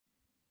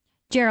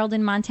Gerald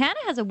in Montana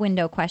has a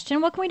window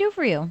question. What can we do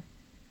for you?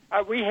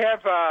 We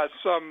have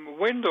some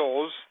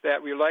windows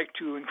that we like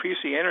to increase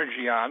the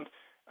energy on.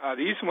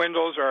 These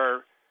windows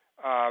are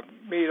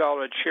made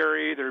out of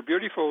cherry. They're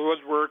beautiful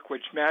woodwork,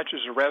 which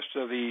matches the rest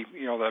of the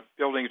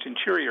building's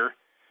interior.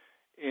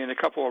 In a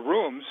couple of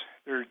rooms,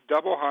 they're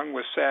double hung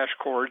with sash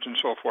cords and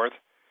so forth,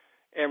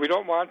 and we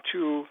don't want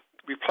to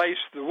replace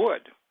the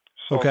wood.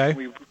 So okay.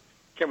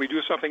 Can we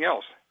do something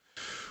else?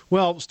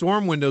 Well,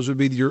 storm windows would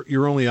be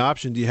your only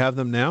option. Do you have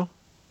them now?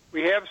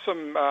 We have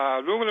some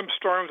aluminum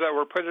storms that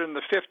were put in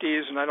the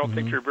 50s, and I don't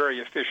think they're very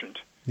efficient.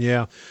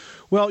 Yeah.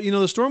 Well,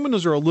 the storm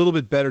windows are a little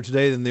bit better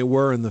today than they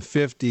were in the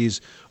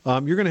 50s.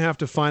 You're going to have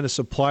to find a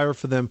supplier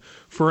for them.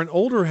 For an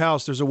older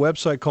house, there's a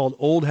website called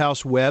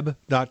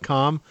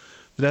oldhouseweb.com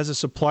that has a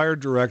supplier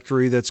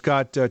directory that's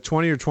got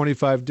 20 or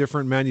 25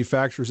 different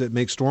manufacturers that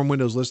make storm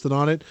windows listed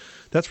on it.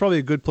 That's probably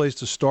a good place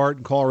to start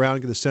and call around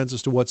and get a sense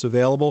as to what's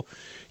available.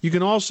 You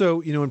can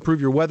also, improve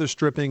your weather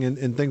stripping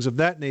and things of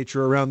that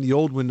nature around the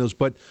old windows.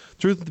 But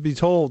truth to be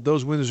told,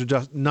 those windows are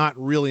just not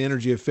really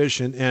energy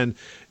efficient, and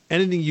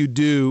anything you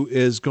do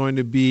is going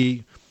to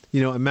be,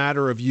 a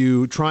matter of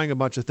you trying a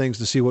bunch of things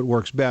to see what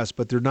works best,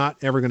 but they're not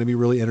ever going to be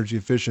really energy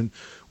efficient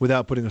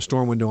without putting a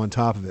storm window on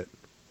top of it.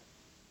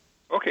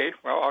 Okay,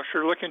 well, I'll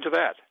sure look into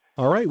that.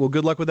 All right, well,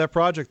 good luck with that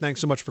project. Thanks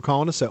so much for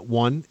calling us at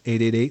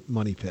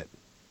 1-888-MONEY-PIT.